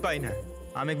ভয় পাই না,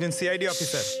 আমি একজন সিআইডি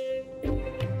অফিসার।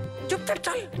 চুপচাপ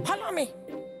চল, ফলো মি,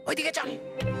 ওইদিকে চল।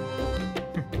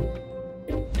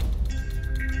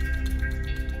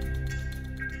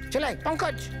 চলে আয়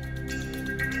পঙ্কজ।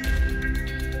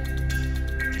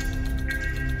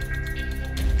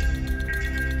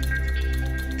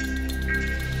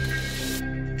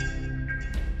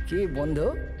 কি বন্ধু,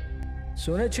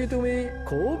 শুনেছি তুমি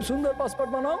খুব সুন্দর পাসপোর্ট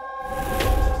বানাও।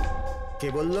 কে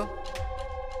বললো?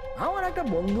 আমার একটা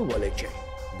বন্ধু বলেছে।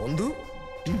 বন্ধু?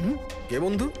 কে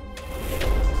বন্ধু?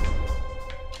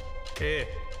 এ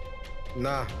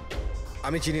না,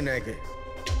 আমি চিনি না একে।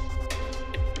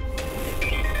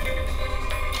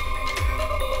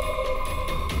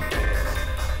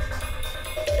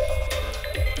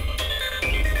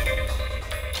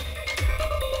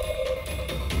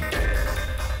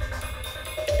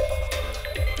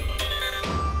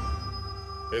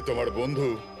 এ তোমার বন্ধু?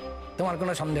 তোমার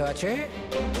কোনো সন্দেহ আছে?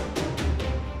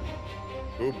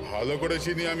 খুব ভালো করে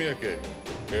চিনি আমি একে।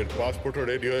 এর পাসপোর্টও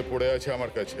রেডি হয়ে পড়ে আছে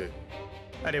আমার কাছে।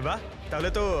 আরে বাহ, তাহলে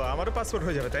তো আমারও পাসপোর্ট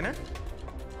হয়ে যাবে, তাই না?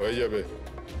 হয়ে যাবে,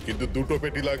 কিন্তু দুটো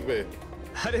পেটি লাগবে।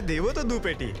 আরে দেবো তো 2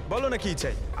 পেটি। বলো না কি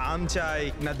চাই, আম চাই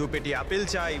না 2 পেটি আপেল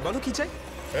চাই, বলো কি চাই।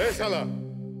 এ শালা,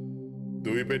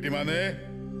 2 পেটি মানে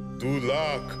 2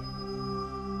 লাখ।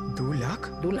 2 লাখ?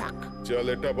 2 লাখ? চল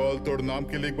এটা বল, তোর নাম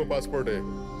কি লিখবো পাসপোর্টে?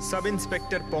 Sub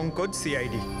inspector Pankaj,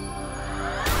 CID.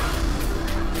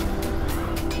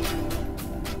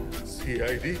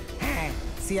 CID? হ্যাঁ,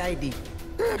 সিআইডি।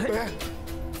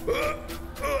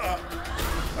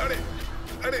 আরে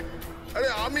আরে আরে,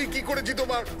 আমি কি করেছি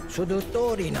তোমার? শুধু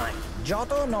তোরই নয়,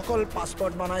 যত নকল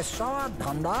পাসপোর্ট বানায় সব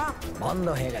ধান্দা বন্ধ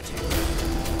হয়ে গেছে।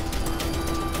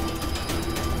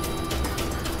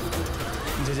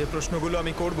 যে যে প্রশ্নগুলো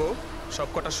আমি করব সব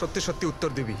কটা সত্যি সত্যি উত্তর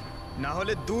দিবি, না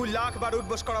হলে 2 লাখ বার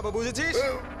উঠবস করাবো, বুঝেছিস?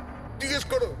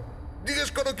 জিজ্ঞেস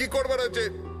করো কি করবার আছে।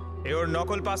 এ ওর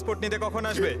নকল পাসপোর্ট নিতে কখন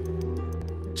আসবে?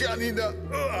 জানি না।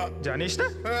 জানিস না?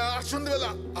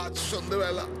 আজ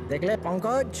সন্ধ্যেবেলা। দেখলে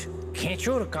পঙ্কজ,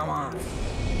 খেঁচুর কামার।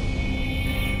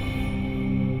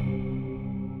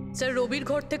 স্যার রবির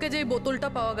ঘর থেকে যে বোতলটা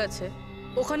পাওয়া গেছে,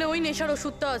 ওখানে ওই নেশার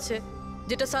ওষুধটা আছে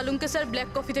যেটা সালুনকে স্যার ব্ল্যাক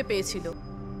কফিতে পেয়েছিল।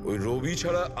 ওই রবি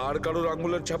ছাড়া আর কারোর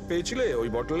আঙ্গুলের ছাপ পেয়েছিলে ওই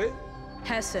বটলে?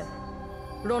 হ্যাঁ স্যার,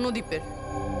 রণদ্বীপের।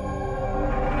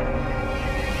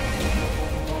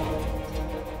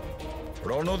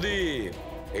 রণদীপ,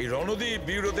 এই রণদীপ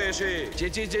বিউরোতে এসে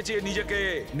চেঁচিয়ে চেঁচিয়ে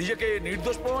নিজেকে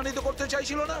নির্দোষ প্রমাণিত করতে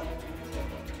চাইছিল না?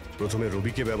 প্রথমে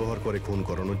রবিকে ব্যবহার করে খুন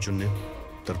করানোর জন্য,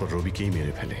 তারপর রবিকেই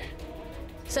মেরে ফেলে।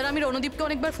 স্যার আমি রণদীপকে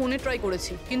অনেকবার ফোনে ট্রাই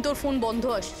করেছি, কিন্তু ওর ফোন বন্ধ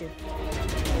আসছে।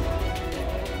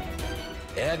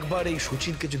 একবার এই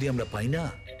সচিনকে যদি আমরা পাই না,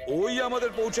 ওই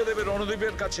আমাদের পৌঁছে দেবে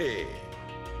রণদীপের কাছে।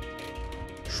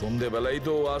 সন্ধেবেলাই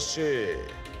তো আসছে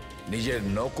নিজের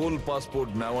নকল পাসপোর্ট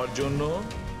নেওয়ার জন্য।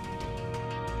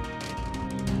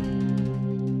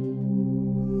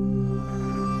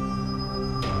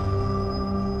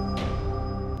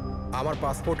 আমার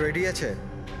পাসপোর্ট রেডি আছে?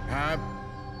 হ্যাঁ,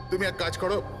 তুমি এক কাজ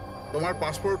করো, তোমার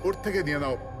পাসপোর্ট ওর থেকে নিয়ে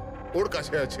নাও, ওর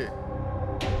কাছে আছে।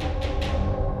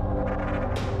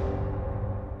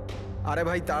 আরে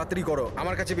ভাই তাড়াতাড়ি করো,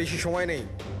 আমার কাছে বেশি সময় নেই।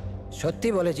 সত্যি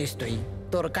বলেছিস তুই,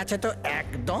 তোর কাছে তো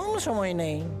একদম সময়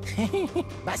নেই।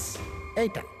 বাস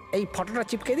এইটা, এই ফটোটা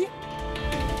চিপকে দি।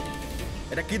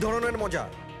 এটা কি ধরনের মজা?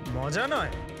 মজা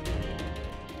নয়,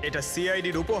 এটা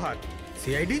সিআইডির উপহার।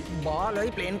 সিআইডি? বল, ওই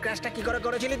প্লেন ক্র্যাশটা কি করে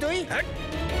করেছিলি তুই?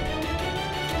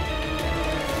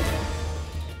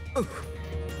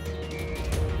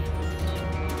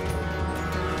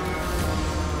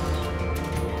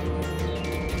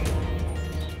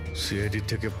 সিআইডি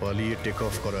থেকে পালিয়ে টেক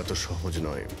অফ করা এত সহজ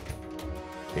নয়।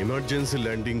 ইমার্জেন্সি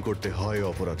ল্যান্ডিং করতে হয়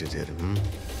অপরাধীদের।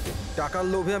 টাকার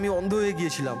লোভে আমি অন্ধ হয়ে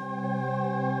গিয়েছিলাম।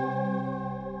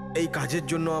 এই কাজের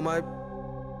জন্য আমায়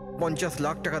 50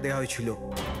 লাখ টাকা দেওয়া হয়েছিল,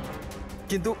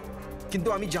 কিন্তু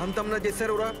আমি জানতাম না যে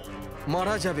স্যার ওরা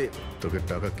মারা যাবে। তোকে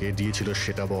টাকা কে দিয়েছিল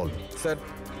সেটা বল।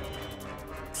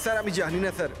 স্যার আমি জানি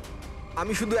না স্যার,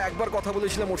 আমি শুধু একবার কথা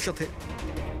বলেছিলাম ওর সাথে।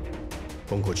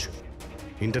 পঙ্কজ,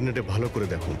 ইন্টারনেটে ভালো করে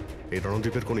দেখুন এই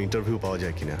রণদীপের কোনো ইন্টারভিউ পাওয়া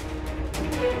যায় কিনা।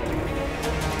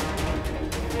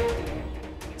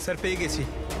 স্যার পেয়ে গেছি।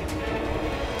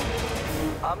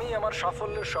 আমি আমার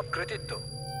সাফল্যের সব কৃতিত্ব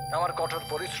আমার কঠোর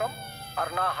পরিশ্রম আর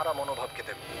না হারা মনোভাবকে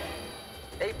দেব।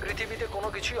 এই পৃথিবীতে কোনো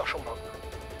কিছুই অসম্ভব না।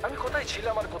 আমি কোথায়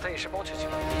ছিলাম আর কোথায় এসে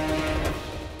পৌঁছেছিলাম।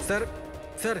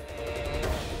 স্যার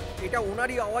এটা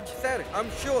ওনারই আওয়াজ স্যার, আই এম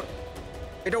শিওর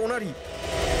এটা ওনারই।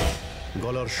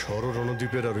 গলার স্বর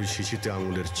রণদীপের আর ওই শিশিতে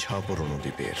আঙুলের ছাপ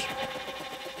রণদীপের।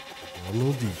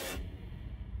 রণদীপ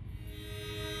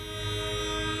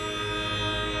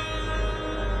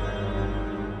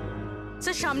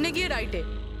স্যার সামনে গিয়ে রাইটে।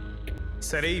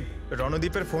 স্যার এই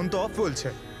রণদীপের ফোন তো অফ বলছে,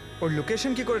 ওর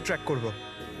লোকেশন কি করে ট্র্যাক করব?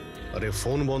 আরে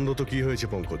ফোন বন্ধ তো কি হয়েছে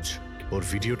পঙ্কজ, ওর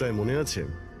ভিডিওটায় মনে আছে?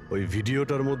 ওই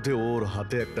ভিডিওটার মধ্যে ওর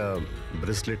হাতে একটা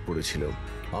ব্রেসলেট পড়েছিল।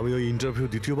 আমি ওই ইন্টারভিউ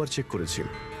দ্বিতীয়বার চেক করেছি।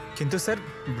 কিন্তু স্যার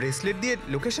ব্রেসলেট দিয়ে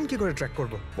লোকেশন কি করে ট্র্যাক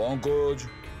করব? পঙ্কজ,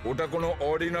 ওটা কোনো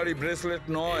অর্ডিনারি ব্রেসলেট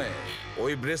নয়।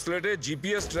 ওই ব্রেসলেটে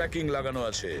জিপিএস ট্র্যাকিং লাগানো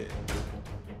আছে।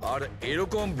 আর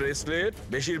এরকম ব্রেসলেট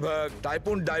বেশিরভাগ টাইপ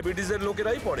 1 ডায়াবেটিসের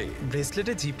লোকেরাই পরে।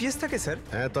 ব্রেসলেটে জিপিএস থাকে স্যার?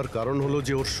 হ্যাঁ, তার কারণ হলো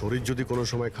যে ওর শরীর যদি কোনো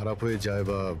সময় খারাপ হয়ে যায়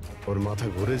বা ওর মাথা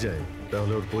ঘুরে যায়,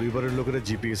 তাহলে ওর পরিবারের লোকেরা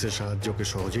জিপিএস এর সাহায্যকে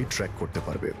সহজেই ট্র্যাক করতে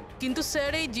পারবে। কিন্তু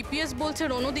স্যার এই জিপিএস বলছে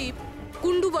রণদীপ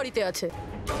কুন্ডু বাড়িতে আছে।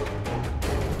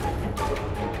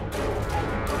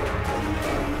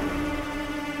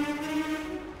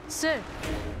 স্যার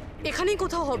এখানেই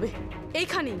কোথাও হবে,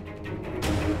 এইখানেই।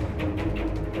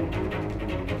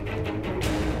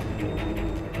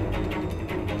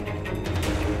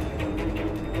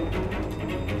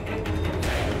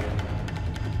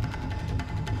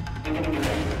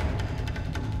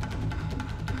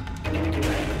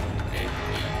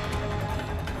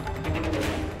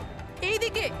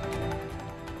 এইদিকে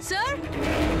স্যার।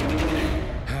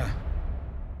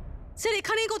 স্যার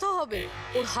এখানেই কোথাও হবে।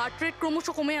 ওর হার্ট রেট ক্রমশ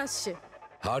কমে আসছে।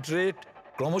 হার্ট রেট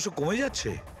ক্রমশ কমে যাচ্ছে?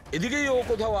 এদিকেই ও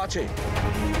কোথাও আছে।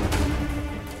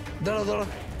 দাঁড়া দাঁড়া,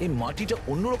 এই মাটিটা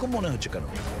অন্যরকম মনে হচ্ছে কেন?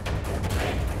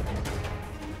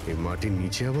 এই মাটির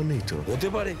নিচে আবার নেই তো? হতে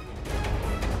পারে।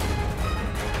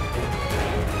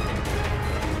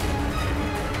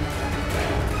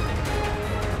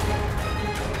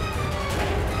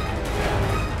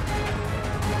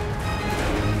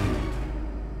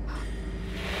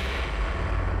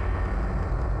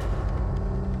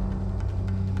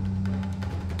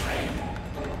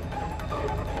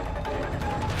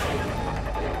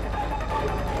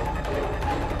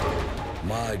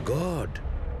 মাই গড,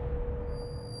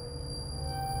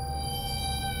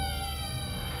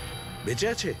 বেঁচে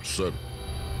আছে স্যার।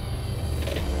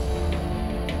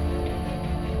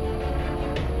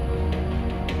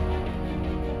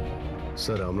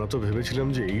 স্যার আমরা তো ভেবেছিলাম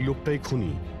যে এই লোকটাই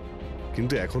খুনি,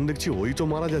 কিন্তু এখন দেখছি ওই তো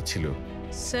মারা যাচ্ছিল।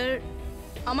 স্যার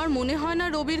আমার মনে হয় না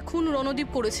রবির খুন রণদীপ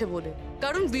করেছে বলে,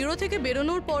 কারণ ব্যুরো থেকে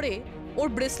বেরোনোর পরে ওর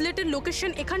ব্রেসলেটের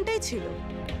লোকেশন এখানটাই ছিল,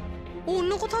 ও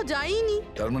অন্য কোথাও যায়নি।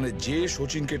 তার মানে যে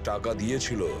সচিনকে টাকা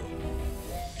দিয়েছিল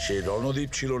সে রণদীপ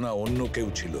ছিল না, অন্য কেউ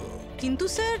ছিল। কিন্তু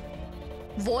স্যার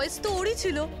ভয়েস তো ওরই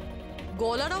ছিল,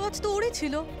 গলার আওয়াজ তো ওরই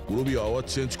ছিল। পুরবি আওয়াজ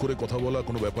চেঞ্জ করে কথা বলা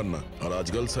কোনো ব্যাপার না। আর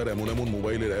আজকাল স্যার এমন এমন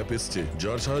মোবাইলের অ্যাপ এসছে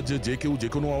যার সাহায্যে যে কেউ যে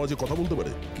কোনো আওয়াজে কথা বলতে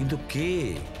পারে। কিন্তু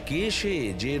কে সে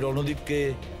যে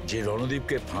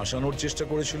রণদীপকে ফাঁসানোর চেষ্টা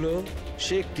করেছিল?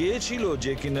 সে কে ছিল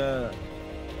যে কিনা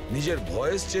নিজের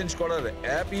ভয়েস চেঞ্জ করার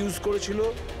অ্যাপ ইউজ করেছিল?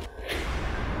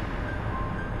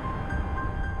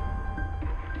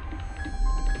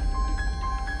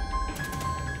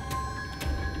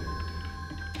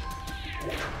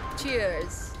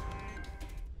 চিয়ার্স।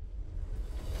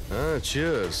 হ্যাঁ,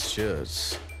 চিয়ার্স চিয়ার্স।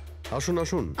 আসুন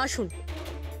আসুন আসুন।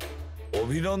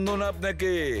 অভিনন্দন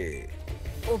আপনাকে।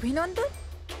 অভিনন্দন?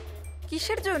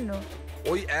 কিসের জন্য?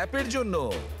 ওই অ্যাপের জন্য।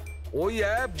 ওই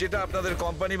অ্যাপ যেটা আপনাদের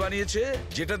কোম্পানি বানিয়েছে,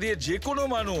 যেটা দিয়ে যে কোনো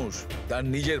মানুষ তার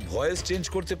নিজের ভয়েস চেঞ্জ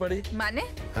করতে পারে। মানে?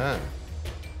 হ্যাঁ,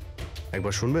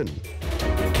 একবার শুনবেন?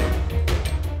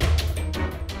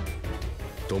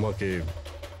 তোমাকে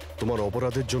তোমার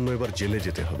অপরাধের জন্য এবার জেলে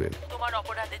যেতে হবে। তোমার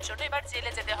অপরাধের জন্য এবার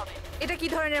জেলে যেতে হবে। এটা কি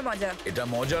ধরনের মজা? এটা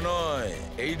মজা নয়।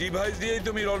 এই ডিভাইস দিয়েই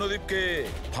তুমি রণদীপকে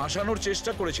ফাঁসানোর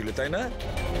চেষ্টা করেছিলে, তাই না?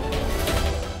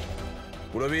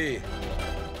 পুরবি,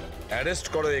 অ্যারেস্ট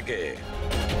করো একে।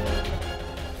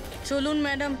 চলুন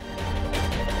ম্যাডাম।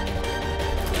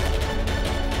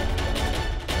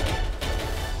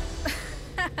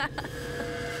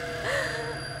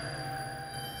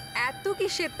 এত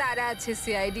কিসের তারা আছে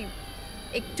সিআইডি?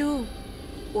 একটু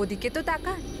ওদিকে তো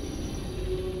তাকান।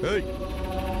 এই,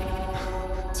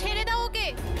 ছেড়ে দাও ওকে।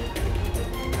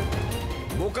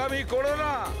 বোকামি করো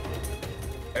না।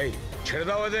 এই, ছেড়ে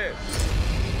দাও এদের।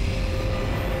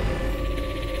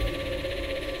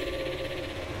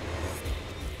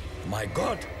 মাই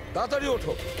গড, তাড়াতাড়ি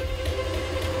ওঠো।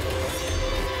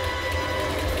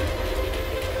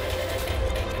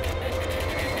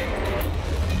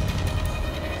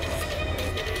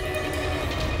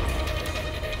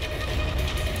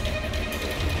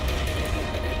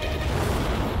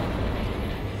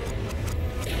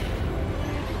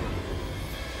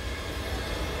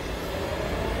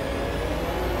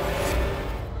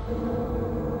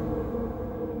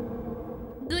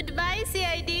 Good bye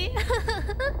CID.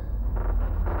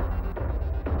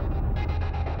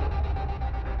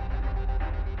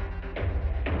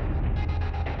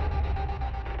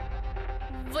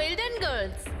 Well done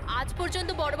girls. আজ পর্যন্ত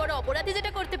বড় বড় অপরাধী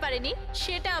যেটা করতে পারেনি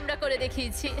সেটা আমরা করে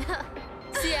দেখিয়েছি।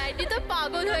 সিআইডি তো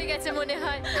পাগল হয়ে গেছে মনে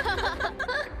হয়।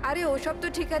 আরে ওসব তো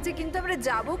ঠিক আছে, কিন্তু আমরা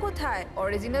যাব কোথায়?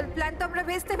 অরিজিনাল প্ল্যান তো আমরা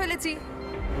ভেস্তে ফেলেছি।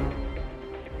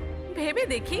 ভেবে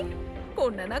দেখি,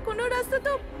 কোনো না কোনো রাস্তা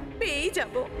তো পেয়েই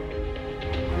যাব।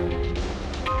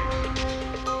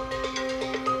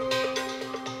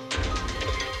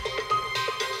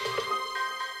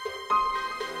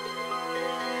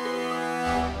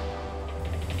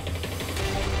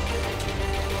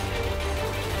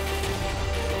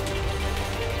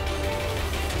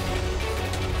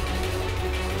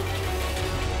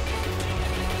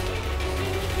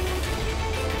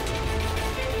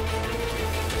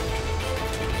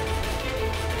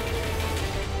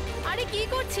 কি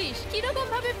করছিস? কিরকম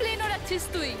ভাবে প্লেন ওড়াচ্ছিস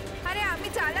তুই? আরে আমি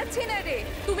চালাচ্ছি না রে।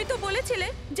 তুমি তো বলেছিলে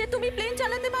যে তুমি প্লেন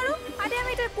চালাতে পারো। আরে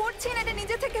আমি এটা করছি না, এটা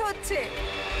নিজে থেকে হচ্ছে।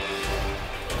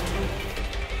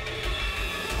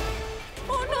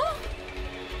 ও নো,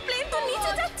 প্লেন তো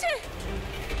নিচে যাচ্ছে।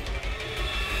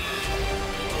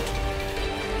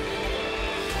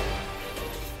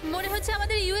 মনে হচ্ছে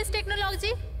আমাদের ইউএস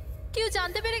টেকনোলজি কেউ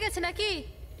জানতে পেরে গেছে নাকি?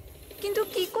 কিন্তু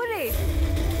কি করে?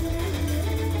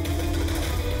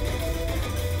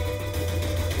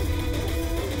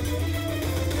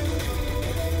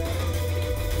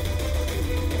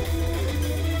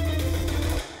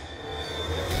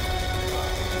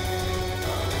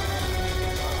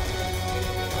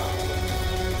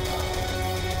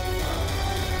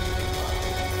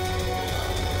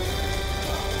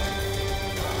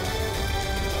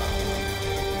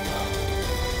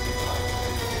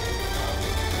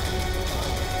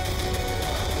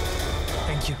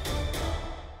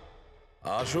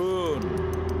 আসুন।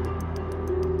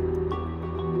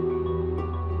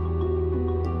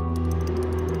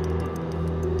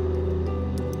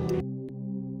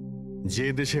 যে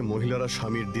দেশে মহিলারা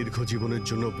স্বামীর দীর্ঘ জীবনের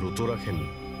জন্য ব্রত রাখেন,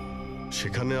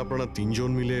 সেখানে আপনারা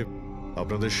তিনজন মিলে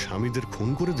আপনাদের স্বামীদের খুন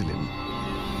করে দিলেন।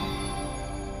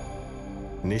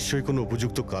 নিশ্চয়ই কোনো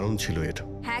উপযুক্ত কারণ ছিল এর।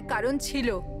 হ্যাঁ, কারণ ছিল।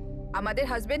 আমাদের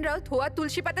হাজবেন্ডরাও ধোয়া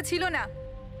তুলসী পাতা ছিল না।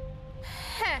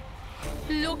 হ্যাঁ,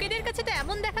 লোকেদের কাছে তো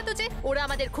এমন দেখাতো যে ওরা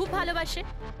আমাদের খুব ভালোবাসে,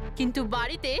 কিন্তু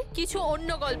বাড়িতে কিছু অন্য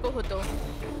গল্প হতো।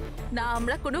 না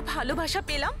আমরা কোনো ভালোবাসা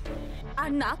পেলাম, আর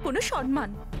না কোনো সম্মান।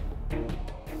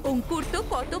 অঙ্কুর তো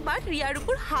কতবার রিয়ার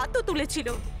উপর হাতও তুলেছিল,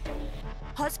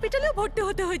 হসপিটালেও ভর্তি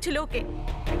হতে হয়েছিল ওকে।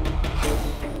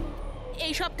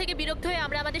 এই সব থেকে বিরক্ত হয়ে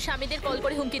আমরা আমাদের স্বামীদের কল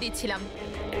করে হুমকি দিচ্ছিলাম,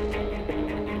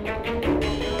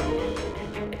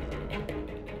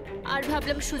 আর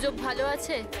ভাবলাম সুযোগ ভালো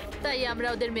আছে, তাই আমরা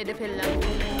ওদের মেরে ফেললাম।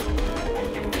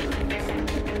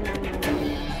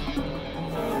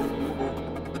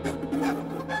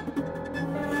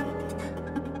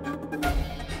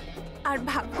 আর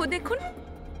ভাগ্য দেখুন,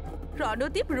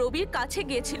 রণদীপ রবির কাছে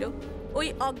গিয়েছিল ওই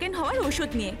অজ্ঞান হওয়ার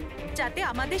ওষুধ নিয়ে, যাতে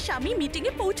আমাদের স্বামী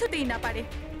মিটিংয়ে পৌঁছতেই না পারে।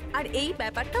 আর এই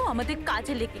ব্যাপারটাও আমাদের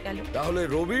কাজে লেগে গেল। তাহলে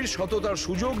রবির সততার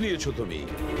সুযোগ নিয়েছো তুমি।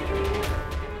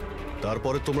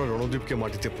 তারপরে তোমরা রণদীপকে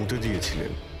মাটিতে পুঁতে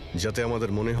দিয়েছিলেন, যাতে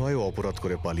আমাদের মনে হয় ও অপরাধ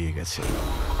করে পালিয়ে গেছে।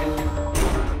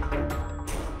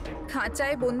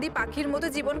 খাঁচায় বন্দি পাখির মতো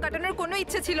জীবন কাটানোর কোনো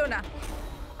ইচ্ছে ছিল না।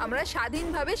 আমরা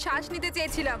স্বাধীনভাবে শ্বাস নিতে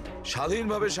চেয়েছিলাম।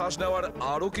 স্বাধীনভাবে শ্বাস নেওয়ার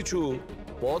আরো কিছু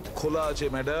পথ খোলা আছে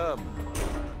ম্যাডাম।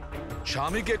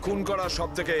 স্বামীকে খুন করা সব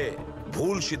থেকে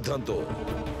ভুল সিদ্ধান্ত।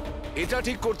 এটা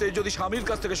ঠিক করতে যদি স্বামীর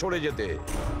কাছ থেকে সরে যেতে,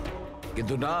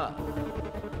 কিন্তু না,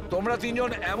 তোমরা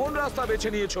তিনজন এমন রাস্তা বেছে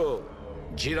নিয়েছো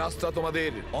যে রাস্তা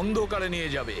তোমাদের অন্ধকারে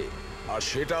নিয়ে যাবে, আর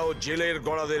সেটাও জেলের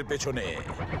গড়াদের পেছনে।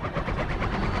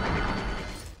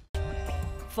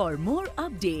 For more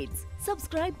updates,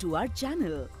 subscribe to our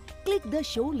channel, click the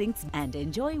show links and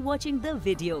enjoy watching the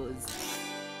videos.